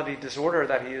personality disorder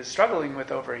that he is struggling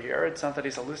with over here. It's not that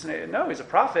he's hallucinated. No, he's a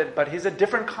prophet, but he's a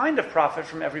different kind of prophet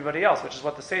from everybody else, which is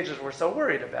what the sages were so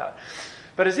worried about.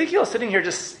 But Ezekiel is sitting here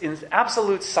just in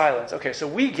absolute silence. Okay, so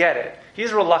we get it.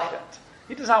 He's reluctant.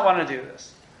 He does not want to do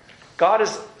this. God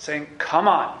is saying, come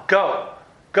on, go.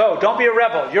 Go, don't be a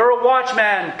rebel. You're a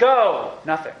watchman. Go.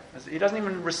 Nothing. He doesn't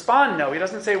even respond no. He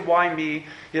doesn't say, why me?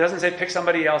 He doesn't say, pick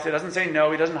somebody else. He doesn't say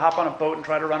no. He doesn't hop on a boat and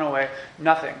try to run away.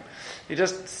 Nothing. He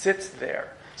just sits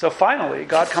there. So finally,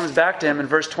 God comes back to him in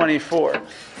verse 24.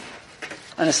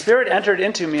 And a spirit entered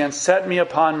into me and set me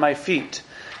upon my feet.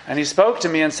 And he spoke to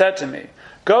me and said to me,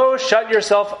 go shut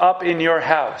yourself up in your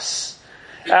house.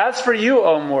 As for you,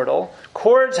 O mortal,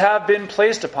 cords have been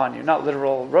placed upon you. Not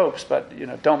literal ropes, but,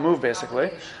 don't move,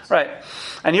 basically. Right.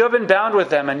 And you have been bound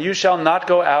with them, and you shall not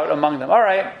go out among them. All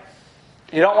right.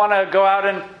 You don't want to go out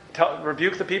and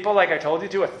rebuke the people like I told you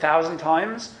to 1,000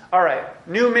 times? All right.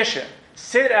 New mission.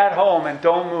 Sit at home and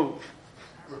don't move.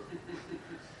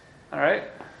 All right.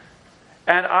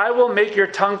 And I will make your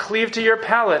tongue cleave to your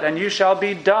palate, and you shall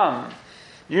be dumb.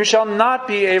 You shall not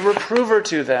be a reprover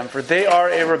to them, for they are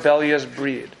a rebellious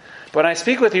breed. When I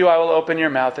speak with you, I will open your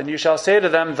mouth, and you shall say to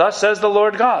them, thus says the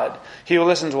Lord God. He who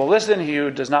listens will listen, he who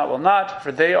does not will not,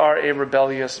 for they are a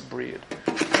rebellious breed.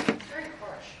 Very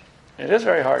harsh. It is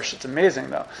very harsh. It's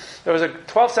amazing, though. There was a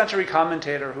 12th century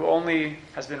commentator who only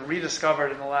has been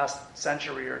rediscovered in the last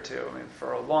century or two. I mean,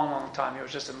 for a long, long time, he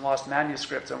was just in lost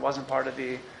manuscripts and wasn't part of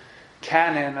the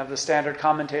canon of the standard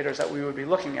commentators that we would be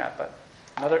looking at, but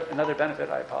Another benefit,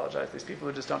 I apologize, these people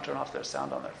who just don't turn off their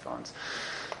sound on their phones.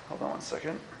 Hold on one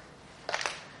second.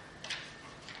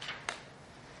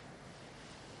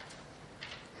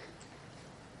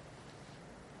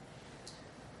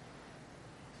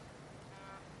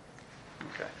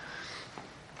 Okay.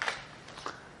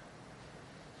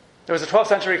 There was a 12th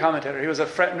century commentator. He was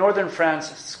a northern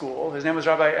France school. His name was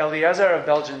Rabbi Eliezer of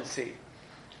Belgian Sea.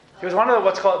 He was one of the,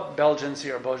 what's called Belgians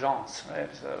or Bojans, right?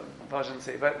 So, Belgians.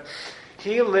 But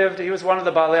he was one of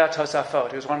the Balei Tosafot.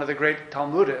 He was one of the great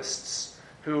Talmudists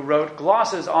who wrote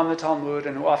glosses on the Talmud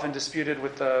and who often disputed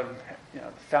with the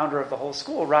founder of the whole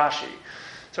school, Rashi.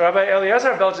 So Rabbi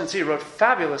Eliezer Belgency wrote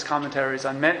fabulous commentaries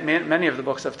on many of the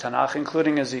books of Tanakh,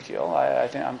 including Ezekiel. I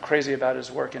think I'm crazy about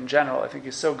his work in general. I think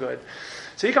he's so good.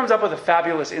 So he comes up with a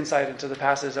fabulous insight into the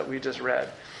passage that we just read.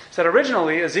 He said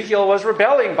originally Ezekiel was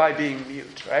rebelling by being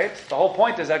mute, right? The whole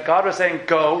point is that God was saying,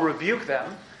 go, rebuke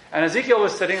them. And Ezekiel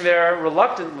was sitting there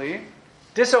reluctantly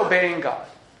disobeying God.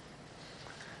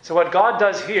 So what God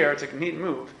does here, it's a neat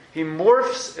move, he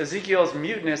morphs Ezekiel's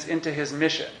muteness into his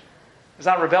mission. It's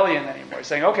not rebellion anymore. He's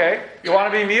saying, okay, you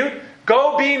want to be mute?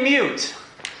 Go be mute.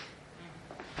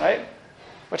 Right?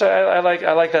 Which I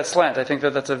like that slant. I think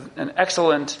that's an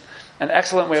excellent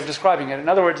way of describing it. In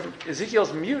other words,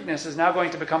 Ezekiel's muteness is now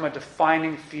going to become a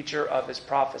defining feature of his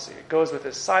prophecy. It goes with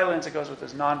his silence, it goes with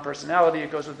his non-personality, it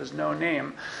goes with his no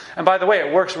name. And by the way,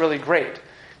 it works really great.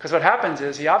 Because what happens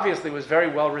is, he obviously was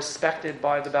very well respected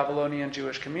by the Babylonian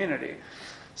Jewish community.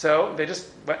 So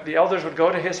the elders would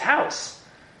go to his house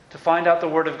to find out the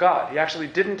word of God. He actually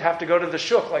didn't have to go to the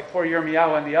shuk like poor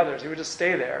Yirmiyahu and the others. He would just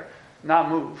stay there, not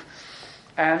move.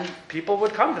 And people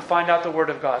would come to find out the word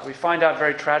of God. We find out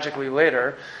very tragically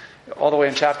later, all the way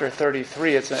in chapter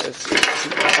 33, it's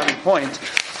an important point.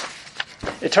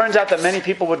 It turns out that many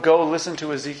people would go listen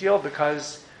to Ezekiel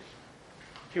because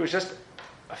he was just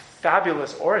a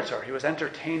fabulous orator. He was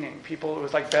entertaining people. It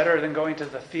was like better than going to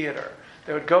the theater.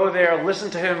 They would go there, listen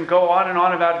to him, go on and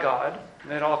on about God. And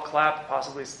they'd all clap,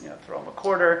 possibly throw him a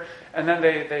quarter, and then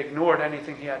they ignored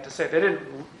anything he had to say. They didn't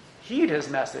heed his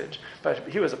message, but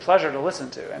he was a pleasure to listen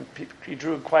to, and he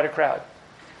drew quite a crowd.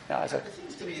 There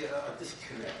seems to be a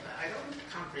disconnect. I don't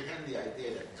comprehend the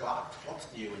idea that God talks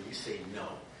to you and you say no.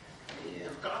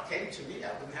 If God came to me,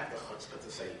 I wouldn't have the chutzpah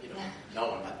to say,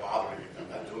 no, I'm not bothering you, I'm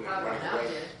not doing it, I'm running away.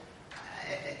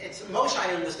 It's Moshe,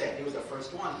 I understand. He was the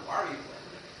first one. Why are you playing?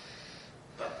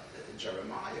 But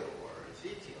Jeremiah or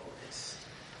Ezekiel, it's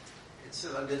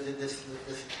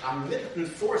this omnipotent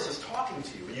force is talking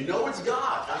to you, and you know it's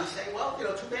God. And you say, well,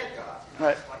 too bad, God.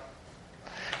 Right.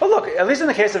 Well, look, at least in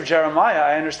the case of Jeremiah,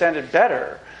 I understand it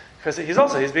better, because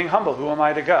he's being humble. Who am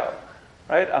I to go?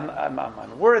 Right? I'm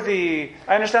unworthy.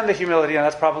 I understand the humility, and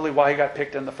that's probably why he got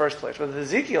picked in the first place. With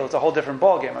Ezekiel, it's a whole different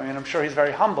ballgame. I mean, I'm sure he's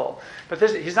very humble. But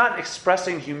he's not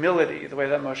expressing humility the way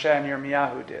that Moshe and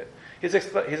Yirmiyahu did. He's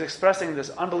expressing this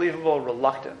unbelievable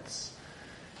reluctance.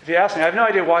 If you ask me, I have no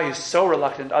idea why he's so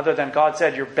reluctant, other than God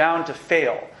said, you're bound to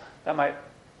fail. That might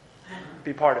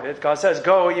be part of it. God says,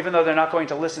 go, even though they're not going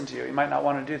to listen to you. You might not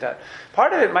want to do that.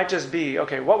 Part of it might just be,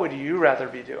 okay, what would you rather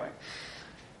be doing?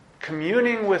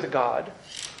 Communing with God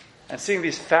and seeing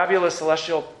these fabulous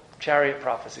celestial chariot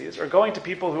prophecies, or going to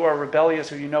people who are rebellious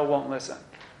who won't listen?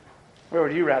 Where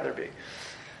would you rather be?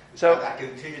 So I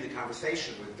continue the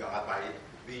conversation with God by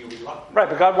being reluctant. Right,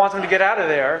 but God wants him to get out of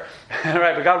there.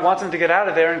 Right, but God wants him to get out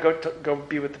of there and go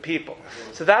be with the people.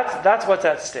 So that's what's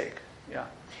at stake. Yeah.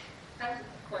 I have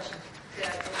a question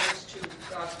that relates to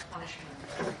God's punishment.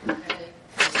 Okay.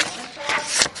 I'll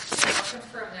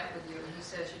confirm that with you. And he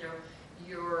says,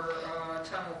 your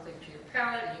tongue will cling to your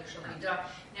palate and you shall be dumb.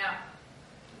 Now,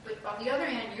 but on the other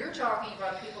hand, you're talking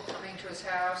about people coming to his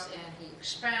house and he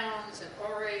expounds and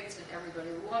orates and everybody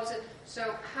loves it.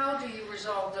 So how do you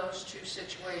resolve those two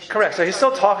situations? Correct. So he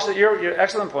still talks. Your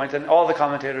excellent point, and all the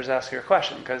commentators ask your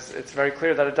question, because it's very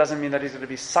clear that it doesn't mean that he's going to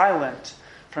be silent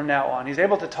from now on. He's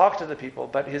able to talk to the people,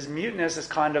 but his muteness is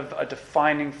kind of a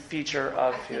defining feature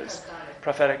of his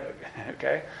prophetic.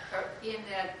 Okay. In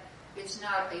that it's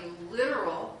not a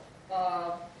literal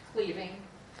cleaving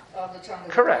of the tongue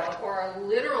of God, or a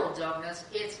literal dumbness.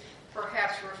 It's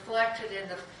perhaps reflected in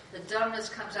the dumbness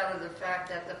comes out of the fact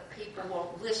that the people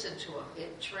won't listen to him.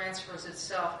 It transfers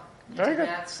itself into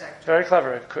that sector. Very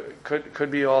clever. It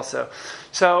could be also.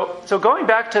 So going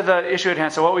back to the issue at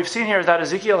hand. So what we've seen here is that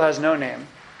Ezekiel has no name.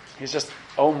 He's just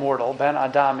O mortal, Ben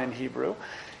Adam in Hebrew.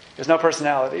 There's no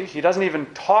personality. He doesn't even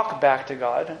talk back to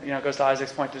God. It goes to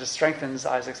Isaac's point. It just strengthens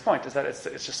Isaac's point, is that it's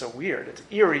just so weird. It's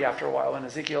eerie after a while, and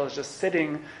Ezekiel is just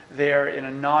sitting there in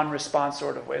a non-response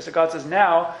sort of way. So God says,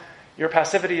 now, your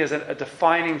passivity is a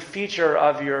defining feature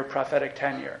of your prophetic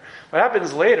tenure. What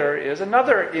happens later is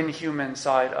another inhuman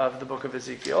side of the book of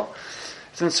Ezekiel.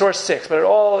 It's in source 6, but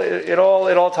it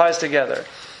all ties together.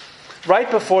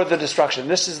 Right before the destruction.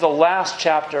 This is the last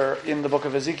chapter in the book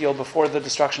of Ezekiel before the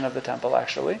destruction of the temple,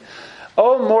 actually.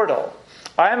 O mortal,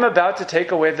 I am about to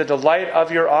take away the delight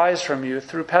of your eyes from you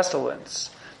through pestilence.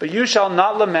 But you shall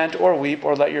not lament or weep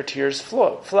or let your tears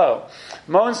flow.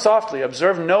 Moan softly,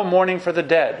 observe no mourning for the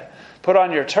dead. Put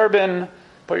on your turban,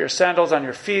 put your sandals on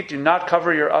your feet. Do not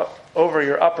cover over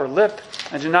your upper lip,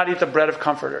 and do not eat the bread of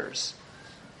comforters.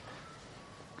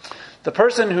 The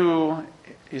person who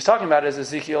he's talking about is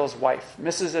Ezekiel's wife.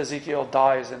 Mrs. Ezekiel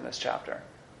dies in this chapter.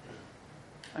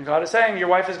 And God is saying, your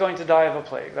wife is going to die of a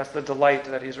plague. That's the delight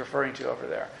that he's referring to over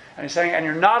there. And he's saying, and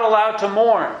you're not allowed to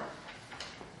mourn.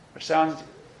 Which sounds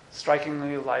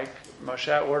strikingly like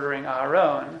Moshe ordering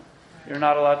Aaron, you're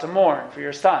not allowed to mourn for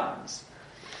your sons.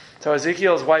 So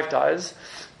Ezekiel's wife dies.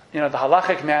 The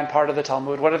halachic man part of the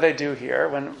Talmud, what do they do here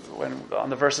when on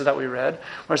the verses that we read?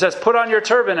 Where it says, put on your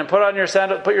turban and put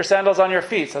your sandals on your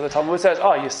feet. So the Talmud says,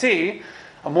 you see,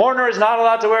 a mourner is not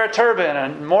allowed to wear a turban,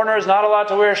 and a mourner is not allowed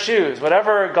to wear shoes.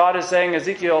 Whatever God is saying,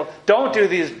 Ezekiel, don't do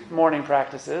these mourning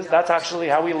practices. That's actually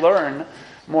how we learn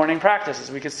mourning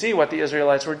practices. We could see what the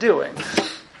Israelites were doing.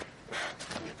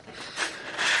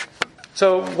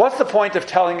 So what's the point of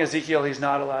telling Ezekiel he's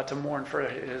not allowed to mourn for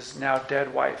his now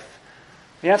dead wife?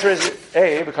 The answer is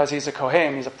A, because he's a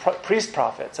Kohen, he's a priest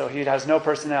prophet, so he has no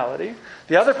personality.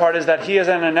 The other part is that he is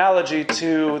an analogy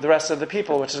to the rest of the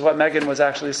people, which is what Megan was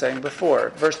actually saying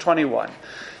before. Verse 21.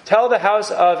 Tell the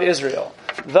house of Israel,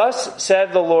 thus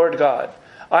said the Lord God,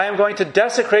 I am going to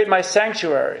desecrate my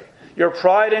sanctuary, your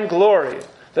pride and glory,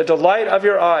 the delight of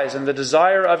your eyes and the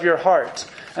desire of your heart,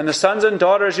 and the sons and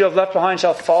daughters you have left behind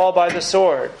shall fall by the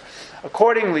sword.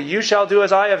 Accordingly, you shall do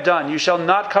as I have done. You shall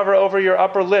not cover over your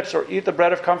upper lips or eat the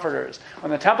bread of comforters.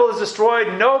 When the temple is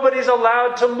destroyed, nobody's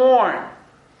allowed to mourn.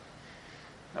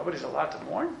 Nobody's allowed to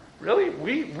mourn? Really?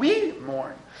 We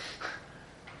mourn.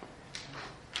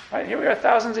 Right, here we are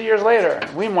thousands of years later.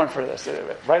 We mourn for this.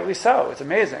 Rightly so. It's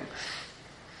amazing.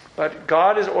 But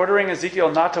God is ordering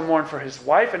Ezekiel not to mourn for his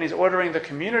wife, and he's ordering the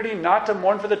community not to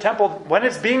mourn for the temple when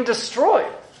it's being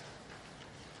destroyed.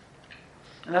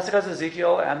 And that's because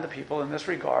Ezekiel and the people in this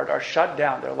regard are shut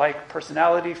down. They're like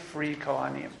personality-free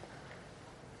Kohanim.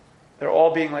 They're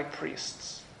all being like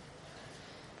priests.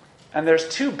 And there's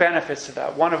two benefits to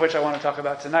that, one of which I want to talk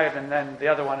about tonight, and then the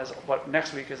other one is what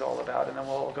next week is all about, and then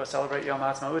we'll go celebrate Yom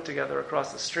HaAtzmaut together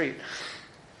across the street.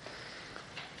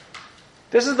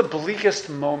 This is the bleakest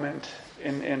moment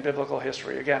in biblical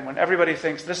history. Again, when everybody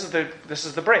thinks this is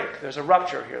the break. There's a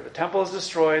rupture here. The temple is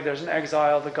destroyed. There's an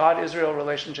exile. The God-Israel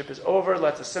relationship is over.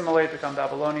 Let's assimilate, become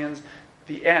Babylonians.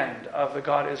 The end of the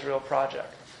God-Israel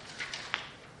project.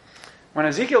 When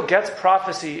Ezekiel gets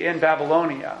prophecy in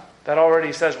Babylonia that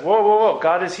already says, whoa,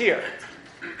 God is here.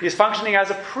 He's functioning as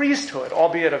a priesthood,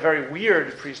 albeit a very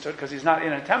weird priesthood because he's not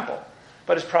in a temple.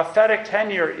 But his prophetic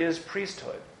tenure is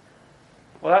priesthood.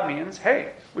 Well, that means,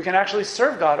 hey, we can actually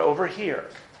serve God over here.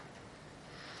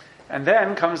 And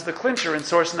then comes the clincher in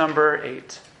source number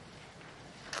 8.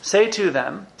 Say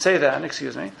then,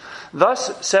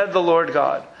 thus said the Lord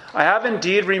God, I have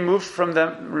indeed removed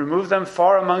them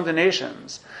far among the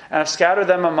nations, and have scattered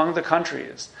them among the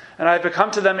countries. And I have become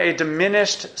to them a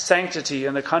diminished sanctity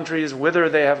in the countries whither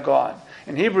they have gone.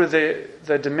 In Hebrew,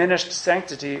 the diminished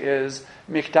sanctity is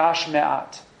mikdash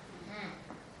me'at.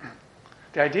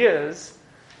 The idea is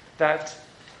that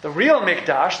the real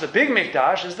mikdash, the big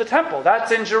mikdash, is the temple.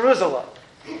 That's in Jerusalem.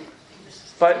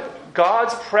 But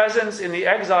God's presence in the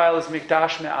exile is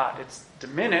mikdash me'at. It's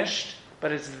diminished,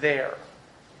 but it's there.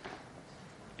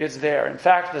 It's there. In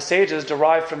fact, the sages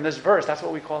derived from this verse, that's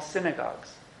what we call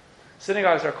synagogues.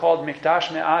 Synagogues are called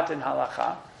mikdash me'at in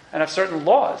halakha, and have certain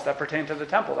laws that pertain to the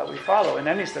temple that we follow in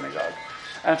any synagogue.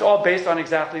 And it's all based on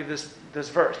exactly this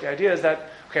verse. The idea is that,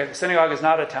 the synagogue is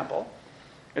not a temple.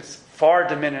 It's far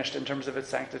diminished in terms of its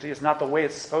sanctity. It's not the way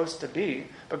it's supposed to be,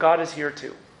 but God is here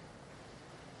too.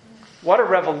 What a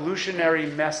revolutionary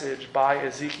message by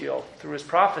Ezekiel through his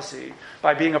prophecy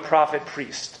by being a prophet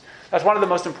priest. That's one of the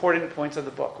most important points of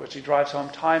the book, which he drives home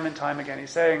time and time again.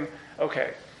 He's saying,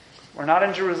 we're not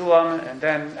in Jerusalem, and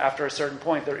then after a certain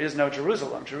point, there is no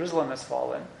Jerusalem. Jerusalem has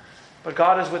fallen. But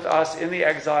God is with us in the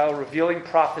exile, revealing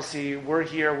prophecy. We're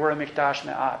here, we're a mikdash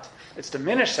me'at. It's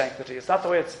diminished sanctity. It's not the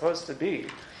way it's supposed to be.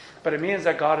 But it means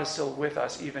that God is still with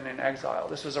us even in exile.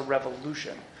 This was a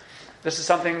revolution. This is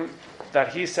something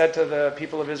that he said to the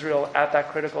people of Israel at that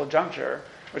critical juncture,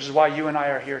 which is why you and I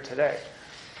are here today.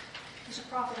 He's a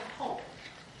prophet of hope.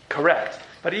 Correct.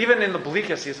 But even in the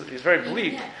bleakest, he's very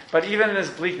bleak, but even in his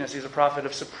bleakness, he's a prophet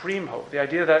of supreme hope. The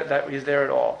idea that he's there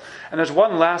at all. And there's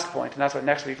one last point, and that's what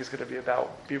next week is going to be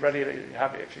about. Be ready to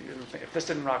have it. If this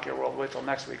didn't rock your world, wait till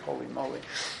next week. Holy moly.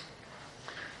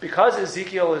 Because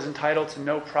Ezekiel is entitled to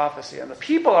no prophecy, and the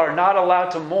people are not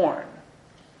allowed to mourn,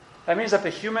 that means that the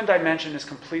human dimension is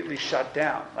completely shut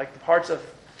down. Like the parts of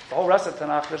The whole rest of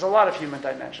Tanakh, there's a lot of human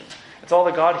dimension. It's all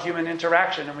the God-human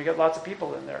interaction, and we get lots of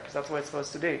people in there, because that's the way it's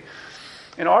supposed to be.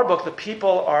 In our book, the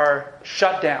people are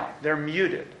shut down. They're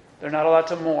muted. They're not allowed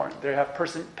to mourn. They have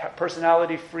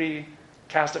personality-free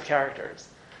cast of characters.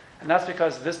 And that's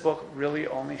because this book really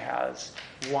only has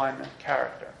one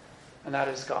character, and that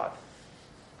is God.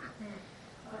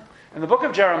 In the book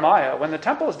of Jeremiah, when the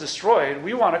temple is destroyed,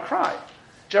 we want to cry.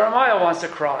 Jeremiah wants to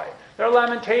cry. There are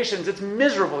lamentations. It's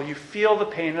miserable. You feel the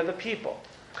pain of the people,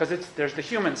 because there's the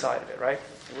human side of it, right?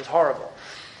 It was horrible.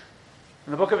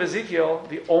 In the book of Ezekiel,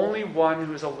 the only one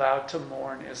who is allowed to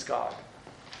mourn is God.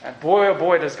 And boy, oh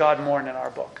boy, does God mourn in our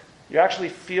book. You actually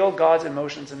feel God's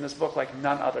emotions in this book like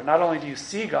none other. Not only do you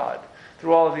see God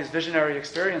through all of these visionary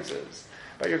experiences,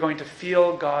 but you're going to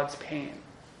feel God's pain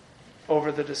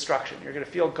over the destruction. You're going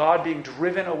to feel God being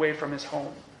driven away from his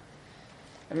home.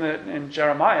 In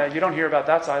Jeremiah, you don't hear about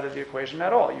that side of the equation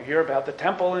at all. You hear about the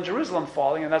temple in Jerusalem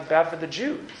falling, and that's bad for the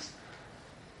Jews.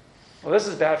 Well, this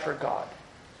is bad for God.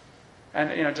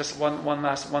 And just one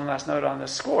last note on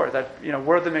this score, that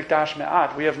we're the Mikdash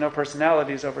Me'at. We have no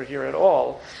personalities over here at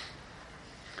all.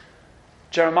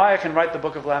 Jeremiah can write the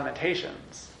book of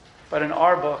Lamentations, but in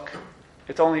our book,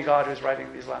 it's only God who's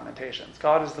writing these lamentations.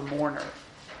 God is the mourner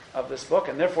of this book,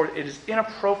 and therefore it is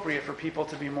inappropriate for people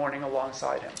to be mourning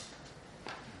alongside him,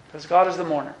 because God is the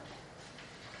mourner.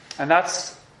 And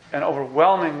that's an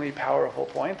overwhelmingly powerful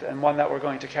point, and one that we're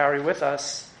going to carry with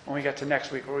us when we get to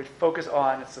next week, where we focus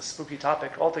on, it's a spooky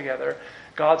topic altogether,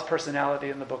 God's personality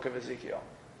in the book of Ezekiel.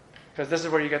 Because this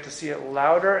is where you get to see it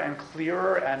louder and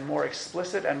clearer and more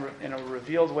explicit and in a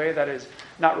revealed way that is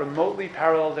not remotely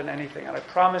paralleled in anything. And I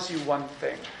promise you one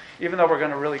thing, even though we're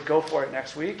going to really go for it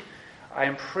next week, I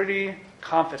am pretty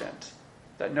confident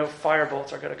that no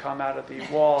firebolts are going to come out of the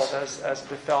walls as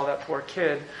befell that poor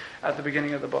kid at the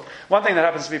beginning of the book. One thing that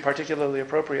happens to be particularly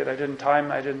appropriate, I didn't time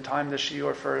the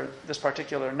shiur for this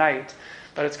particular night,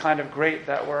 but it's kind of great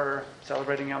that we're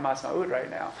celebrating Yom Ha'atzmaut right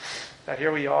now. That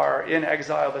here we are in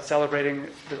exile, but celebrating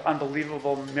the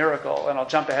unbelievable miracle. And I'll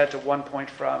jump ahead to one point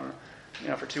from,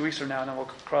 for 2 weeks from now, and then we'll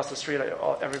cross the street.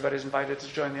 Everybody's invited to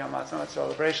join the Yom Ha'atzmaut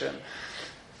celebration.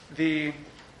 The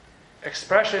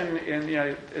expression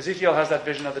in, Ezekiel has that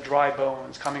vision of the dry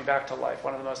bones coming back to life,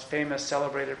 one of the most famous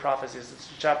celebrated prophecies. It's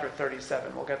chapter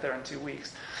 37. We'll get there in 2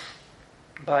 weeks.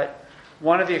 But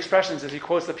one of the expressions is he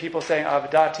quotes the people saying,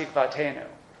 Avda tikvatenu,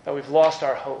 that we've lost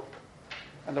our hope.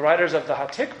 And the writers of the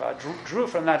Hatikvah drew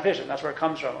from that vision. That's where it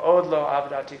comes from. Od lo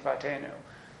avda tikvatenu.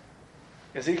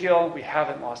 Ezekiel, we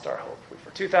haven't lost our hope.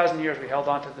 For 2,000 years we held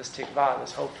on to this tikvah,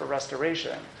 this hope for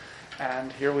restoration.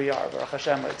 And here we are. Baruch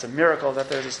Hashem, it's a miracle that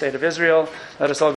there's a state of Israel. Let us all